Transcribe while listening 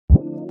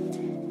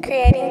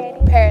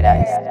Creating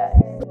paradise.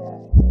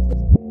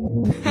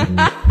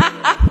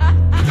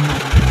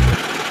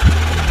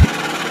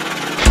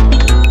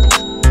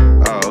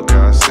 Oh, okay,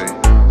 I see.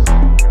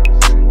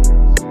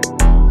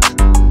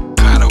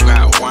 I don't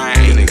got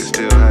wine. You niggas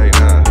still hate,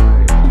 huh?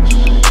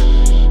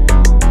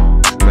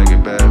 Make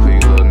it bad for you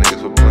little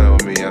niggas for playing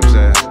with me, you know what I'm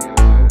saying?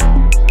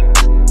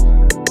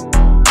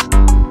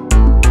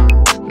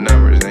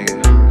 Numbers, nigga.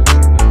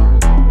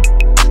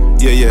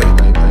 Yeah.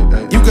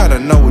 You gotta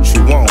know what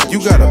you want. You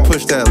gotta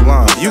push that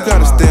line. You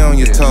gotta stay on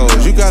your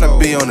toes. You gotta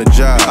be on the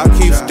job. I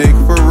keep stick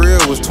for real.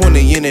 Was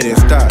 20 in it and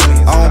stock.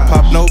 I don't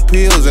pop no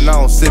pills and I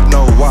don't sip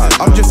no watch.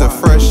 I'm just a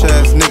fresh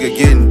ass nigga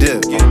getting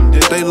dipped.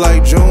 They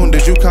like June,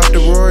 did you cop the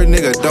Rory?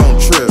 Nigga, don't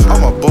trip.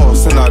 I'm a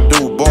boss and I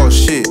do boss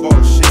shit.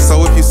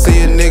 So if you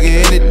see a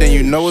nigga in it, then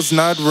you know it's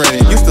not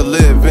rented. Used to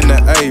live in the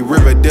A,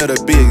 Riverdale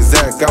to be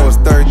exact. I was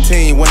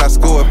 13 when I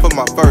scored for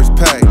my first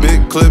pack.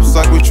 Big clips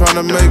like we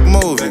tryna make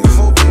movies.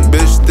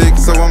 Bitch thick,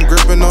 so I'm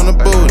gripping on the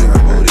booty.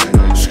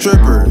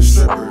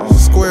 Strippers,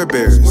 square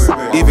bears,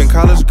 even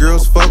college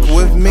girls fuck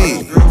with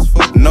me.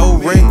 No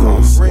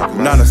wrinkles,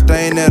 not a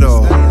stain at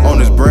all on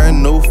this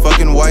brand new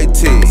fucking white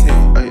tee.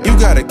 You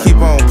gotta keep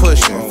on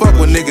pushing, fuck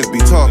when niggas be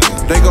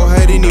talking. They go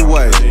hate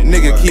anyway,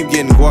 nigga keep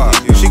getting guap.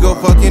 She go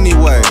fuck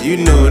anyway, you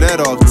knew that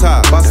off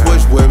top. I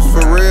switch whips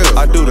for real,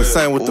 I do the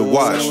same with the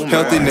watch.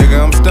 Healthy nigga,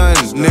 I'm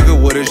stunning, nigga,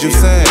 what is you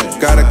saying?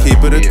 Gotta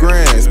keep it a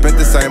grand, spent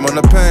the same on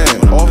the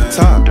pan. Off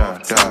top,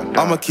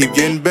 I'ma keep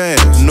getting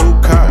bands. New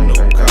car,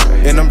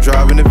 and I'm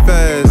driving it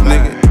fast,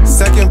 nigga.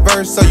 Second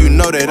verse, so you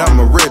know that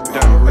I'ma rip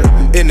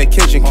it. In the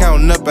kitchen,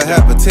 counting up a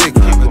half a ticket.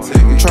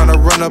 Tryna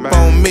run up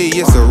on me,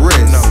 it's a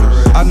risk.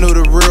 I knew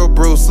the real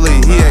Bruce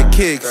Lee, he had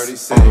kicks.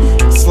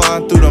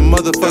 Sliding through the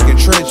motherfucking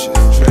trenches.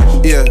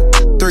 Yeah,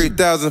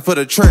 3,000 for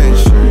the trench.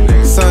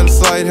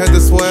 Sunlight had the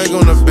swag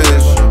on the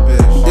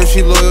bitch. If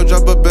she loyal,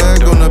 drop a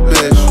bag on the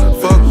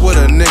bitch. Fuck what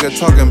a nigga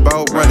talking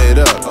about, run it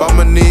up.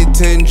 I'ma need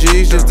 10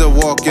 G's just to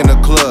walk in the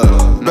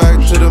club.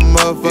 Back to the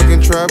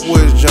motherfucking trap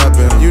where it's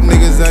jumping. You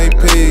niggas ain't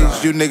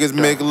peas, you niggas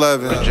make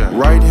loving.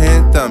 Right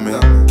hand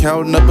thumbing,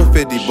 counting up a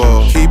 50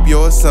 ball. Keep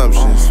your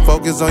assumptions,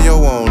 focus on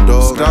your own,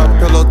 dog. Stop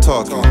pillow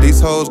talking, these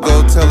hoes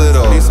go tell it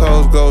all. These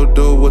hoes go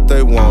do what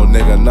they want,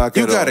 nigga, knock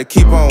it off. You gotta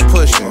keep on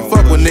pushing,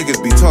 fuck when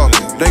niggas be talking.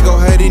 They go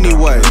hate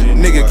anyway,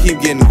 nigga keep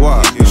getting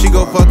guap. She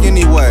go fuck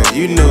anyway,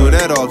 you knew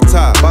that off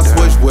top. I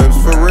switch whips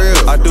for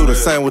real, I do the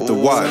same with the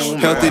watch.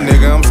 Healthy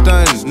nigga, I'm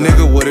stunning,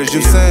 nigga, what is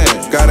you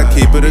saying? Gotta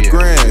keep it a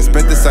grand,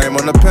 spent the same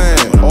on the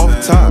pan. Off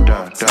top,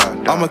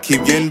 I'ma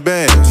keep getting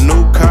bands.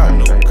 New car,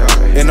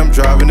 and I'm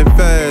driving it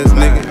fast,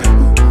 nigga.